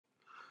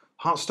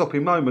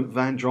Heart-stopping moment,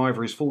 van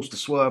driver is forced to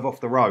swerve off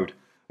the road.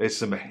 There's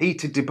some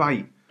heated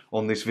debate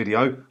on this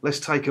video. Let's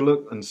take a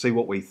look and see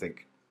what we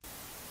think.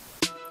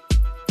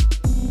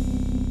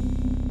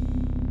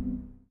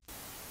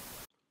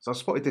 So I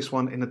spotted this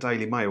one in the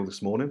Daily Mail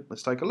this morning.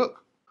 Let's take a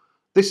look.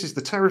 This is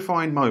the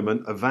terrifying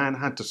moment a van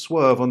had to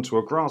swerve onto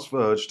a grass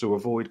verge to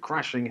avoid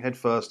crashing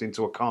headfirst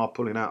into a car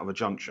pulling out of a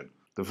junction.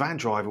 The van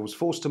driver was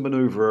forced to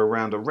manoeuvre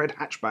around a red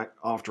hatchback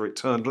after it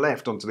turned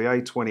left onto the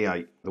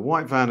A28. The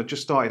white van had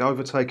just started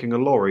overtaking a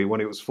lorry when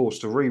it was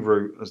forced to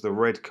reroute as the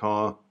red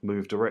car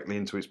moved directly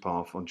into its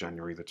path on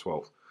January the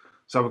 12th.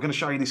 So we're going to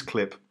show you this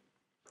clip.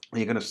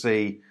 You're going to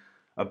see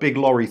a big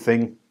lorry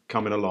thing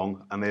coming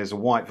along, and there's a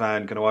white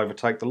van going to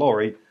overtake the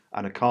lorry,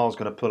 and a car's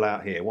going to pull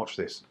out here. Watch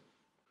this.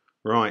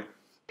 Right,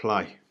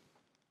 play.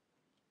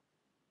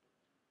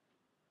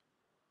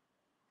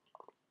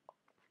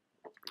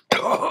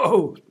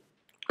 Oh!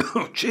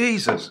 Oh,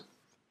 Jesus.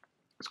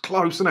 It's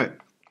close, isn't it?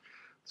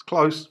 It's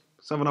close.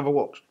 Let's have another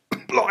watch.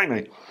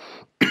 Blimey.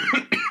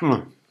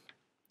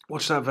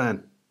 Watch that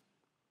van.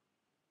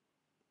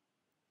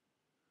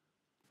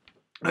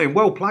 Hey,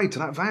 well played to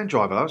that van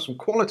driver, though. Some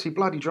quality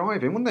bloody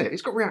driving, wasn't it?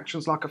 He's got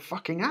reactions like a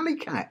fucking alley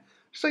cat.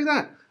 See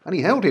that? And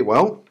he held it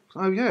well.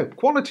 So, yeah,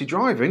 quality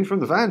driving from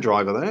the van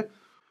driver there.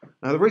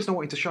 Now, the reason I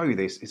wanted to show you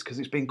this is because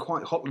it's been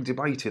quite hotly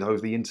debated over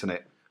the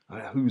internet.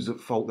 Who's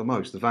at fault the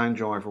most, the van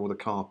driver or the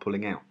car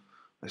pulling out?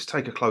 Let's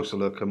take a closer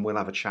look and we'll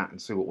have a chat and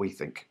see what we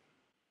think.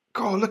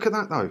 God, look at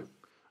that though.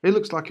 It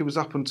looks like he was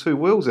up on two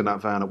wheels in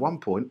that van at one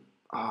point.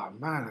 Oh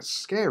man, that's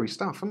scary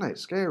stuff, isn't it?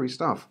 Scary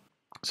stuff.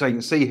 So you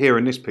can see here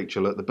in this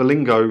picture, look, the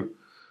Berlingo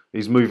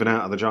is moving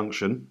out of the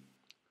junction,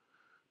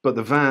 but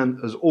the van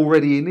has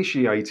already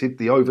initiated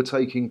the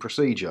overtaking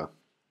procedure.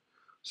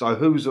 So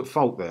who's at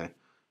fault there?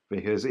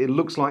 Because it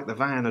looks like the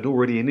van had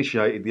already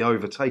initiated the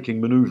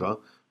overtaking manoeuvre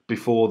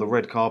before the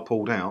red car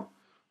pulled out.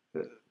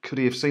 Could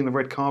he have seen the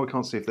red car? We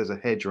can't see if there's a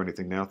hedge or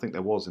anything now. I think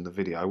there was in the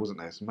video, wasn't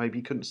there? So maybe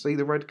he couldn't see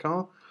the red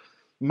car.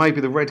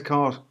 Maybe the red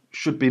car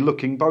should be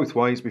looking both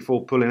ways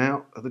before pulling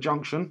out at the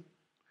junction.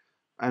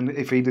 And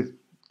if he'd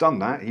done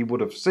that, he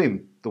would have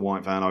seen the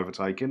white van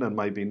overtaken and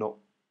maybe not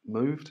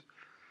moved.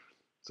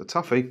 It's a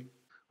toughie.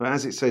 But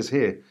as it says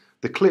here,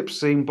 the clip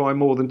seen by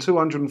more than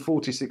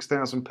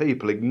 246,000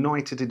 people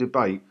ignited a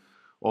debate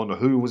on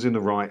who was in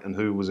the right and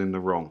who was in the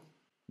wrong.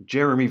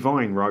 Jeremy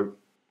Vine wrote,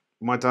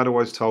 "My dad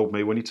always told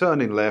me when you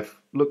turn in left,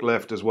 look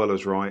left as well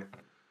as right."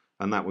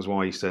 And that was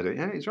why he said it.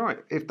 Yeah, he's right.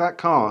 If that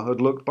car had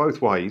looked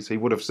both ways, he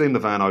would have seen the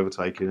van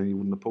overtaken and he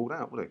wouldn't have pulled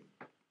out, would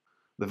he?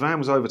 The van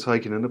was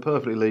overtaken in a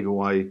perfectly legal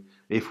way,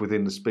 if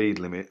within the speed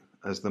limit,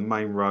 as the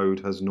main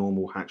road has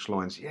normal hatch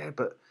lines. Yeah,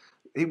 but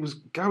it was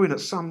going at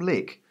some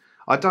lick.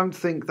 I don't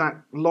think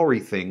that lorry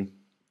thing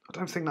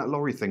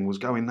was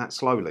going that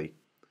slowly.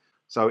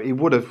 So he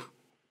would have,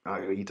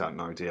 you don't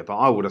know, dear, but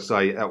I would have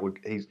said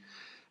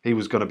he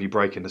was going to be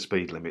breaking the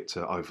speed limit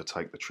to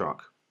overtake the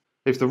truck.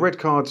 If the red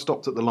car had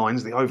stopped at the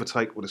lines, the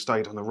overtake would have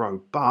stayed on the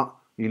road, but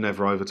you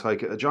never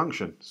overtake at a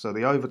junction. So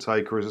the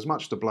overtaker is as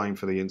much to blame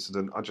for the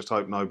incident. I just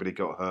hope nobody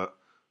got hurt.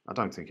 I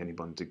don't think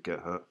anyone did get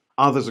hurt.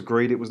 Others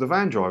agreed it was the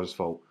van driver's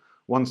fault.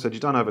 One said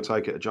you don't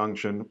overtake at a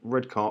junction.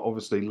 Red car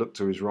obviously looked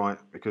to his right,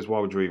 because why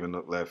would you even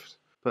look left?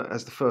 But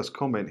as the first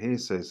comment here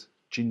says,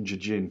 ginger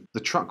gin. The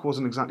truck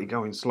wasn't exactly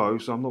going slow,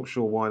 so I'm not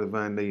sure why the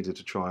van needed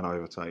to try and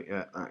overtake.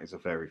 Yeah, that is a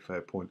very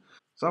fair point.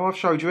 So I've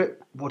showed you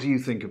it. What do you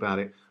think about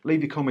it?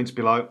 Leave your comments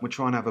below. We'll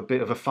try and have a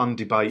bit of a fun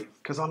debate,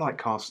 because I like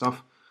car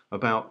stuff,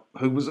 about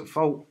who was at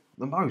fault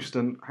the most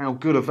and how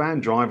good a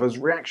van driver's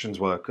reactions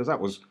were, because that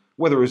was,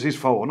 whether it was his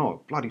fault or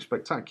not, bloody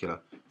spectacular,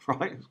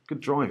 right? Good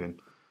driving.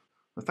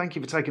 Well, thank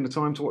you for taking the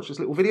time to watch this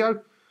little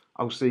video.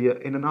 I'll see you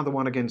in another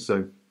one again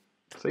soon.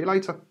 See you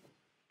later.